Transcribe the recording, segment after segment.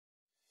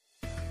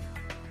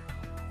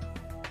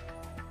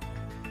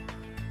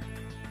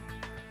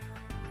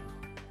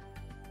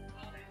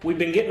We've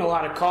been getting a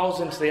lot of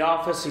calls into the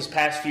office these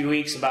past few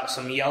weeks about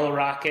some yellow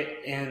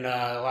rocket in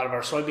a lot of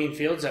our soybean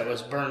fields that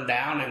was burned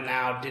down and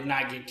now did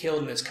not get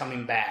killed and is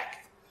coming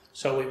back.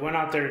 So we went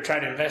out there to try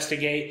to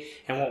investigate,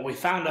 and what we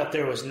found out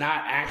there was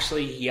not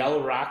actually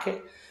yellow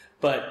rocket,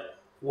 but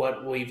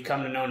what we've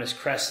come to know as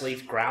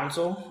Cressleaf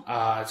Groundsel.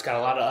 It's got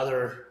a lot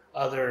of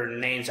other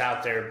names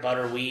out there: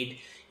 butterweed,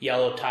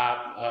 yellow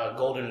top,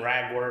 golden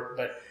ragwort,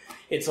 but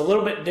it's a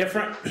little bit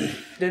different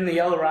than the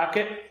yellow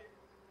rocket.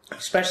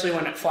 Especially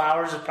when it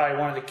flowers is probably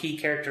one of the key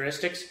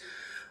characteristics,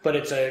 but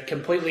it's a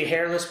completely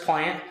hairless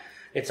plant.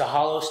 It's a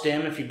hollow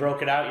stem. If you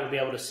broke it out, you'll be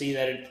able to see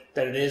that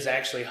it is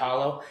actually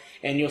hollow,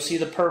 and you'll see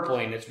the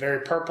purpling. It's very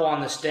purple on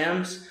the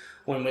stems.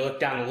 When we look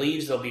down the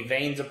leaves, there'll be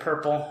veins of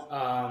purple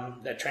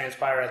that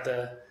transpire at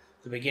the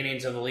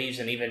beginnings of the leaves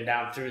and even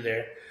down through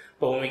there.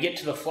 But when we get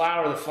to the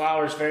flower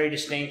is very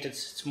distinct.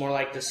 It's more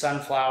like the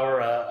sunflower,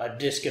 a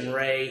disc and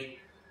ray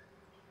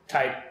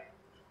type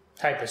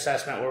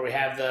assessment, where we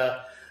have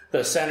the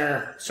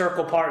center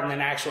circle part and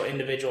then actual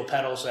individual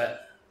petals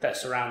that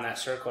surround that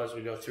circle as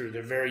we go through.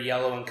 They're very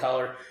yellow in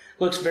color.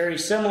 Looks very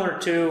similar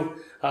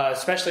to,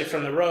 especially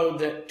from the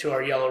road, to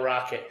our yellow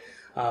rocket.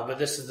 But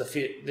this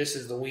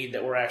is the weed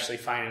that we're actually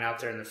finding out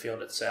there in the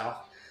field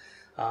itself.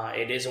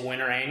 It is a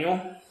winter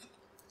annual.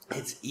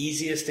 It's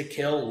easiest to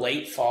kill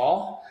late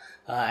fall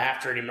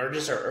after it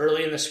emerges, or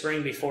early in the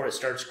spring before it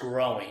starts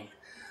growing.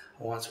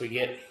 Once we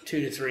get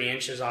 2 to 3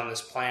 inches on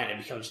this plant, it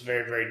becomes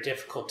very, very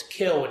difficult to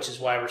kill, which is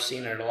why we're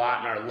seeing it a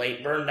lot in our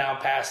late burn down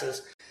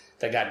passes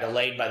that got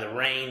delayed by the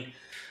rain.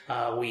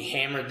 We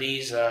hammered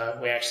these.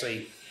 We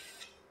actually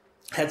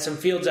had some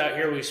fields out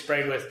here we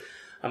sprayed with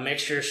a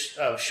mixture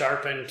of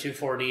sharpened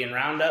 2,4-D and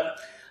Roundup.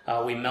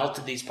 We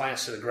melted these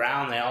plants to the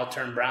ground. They all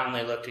turned brown.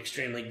 They looked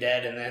extremely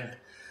dead, and then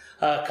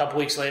a couple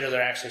weeks later,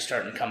 they're actually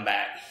starting to come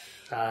back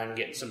and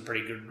getting some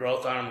pretty good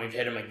growth on them. We've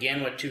hit them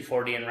again with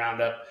 2,4-D and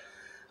Roundup.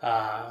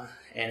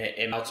 And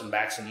it melts them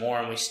back some more,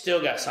 and we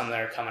still got some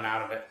that are coming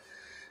out of it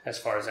as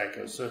far as that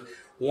goes. So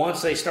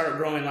once they start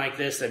growing like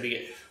this,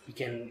 they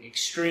become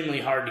extremely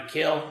hard to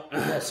kill.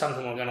 That's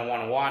something we're going to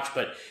want to watch.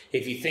 But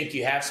if you think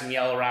you have some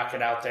yellow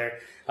rocket out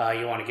there,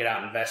 you want to get out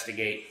and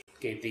investigate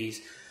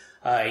these.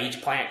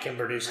 Each plant can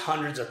produce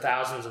hundreds of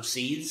thousands of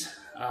seeds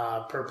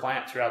per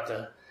plant throughout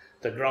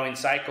the growing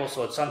cycle,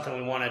 so it's something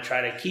we want to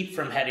try to keep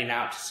from heading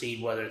out to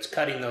seed, whether it's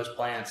cutting those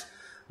plants,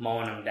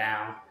 mowing them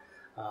down,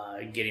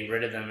 getting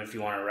rid of them if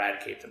you want to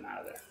eradicate them out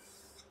of there.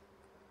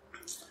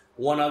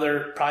 One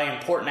other probably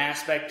important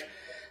aspect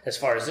as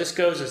far as this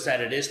goes is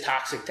that it is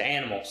toxic to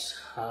animals.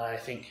 I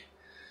think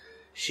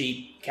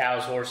sheep,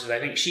 cows, horses, I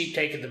think sheep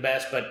take it the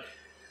best, but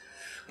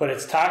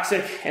it's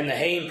toxic, and the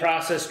haying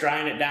process,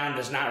 drying it down,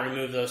 does not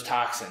remove those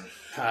toxins.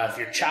 If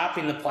you're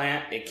chopping the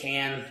plant, it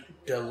can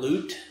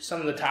dilute some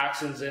of the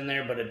toxins in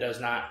there, but it does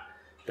not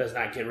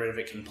get rid of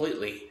it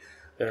completely.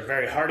 They're a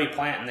very hardy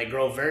plant, and they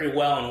grow very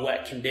well in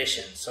wet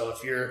conditions. So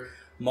if you're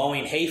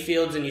mowing hay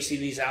fields and you see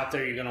these out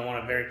there, you're going to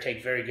want to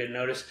take very good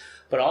notice.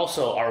 But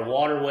also our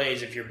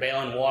waterways, if you're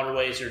bailing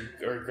waterways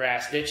or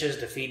grass ditches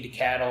to feed to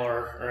cattle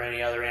or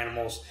any other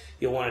animals,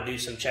 you'll want to do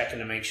some checking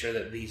to make sure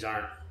that these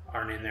aren't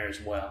in there as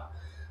well.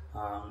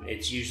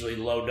 It's usually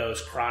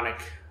low-dose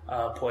chronic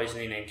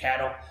poisoning in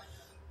cattle,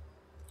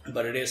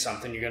 but it is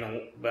something you're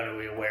going to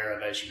be aware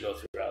of as you go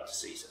throughout the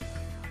season.